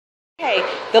Okay,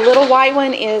 the little white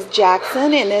one is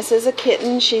Jackson, and this is a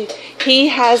kitten. He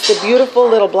has the beautiful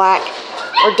little black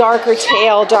or darker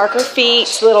tail, darker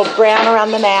feet, little brown around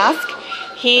the mask.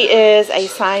 He is a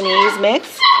Siamese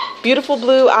mix. Beautiful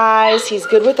blue eyes. He's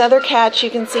good with other cats. You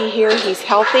can see here he's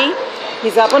healthy.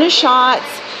 He's up on his shots,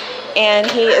 and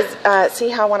he is, see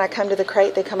how when I come to the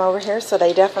crate they come over here, so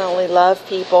they definitely love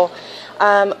people.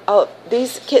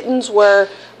 These kittens were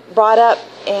brought up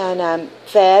and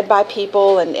fed by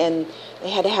people, and they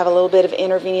had to have a little bit of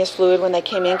intravenous fluid when they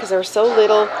came in because they were so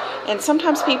little, and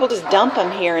sometimes people just dump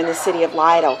them here in the city of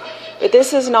Lytle. But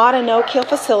this is not a no-kill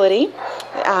facility.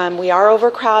 We are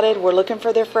overcrowded. We're looking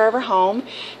for their forever home.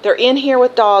 They're in here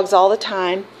with dogs all the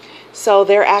time, so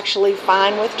they're actually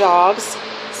fine with dogs.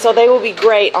 So they will be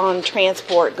great on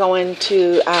transport going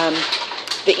to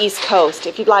the East Coast.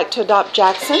 If you'd like to adopt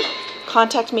Jackson,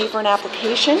 contact me for an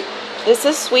application. This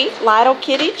is sweet Lytle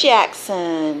kitty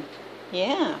Jackson.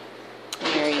 Yeah,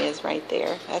 there he is right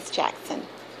there. That's Jackson.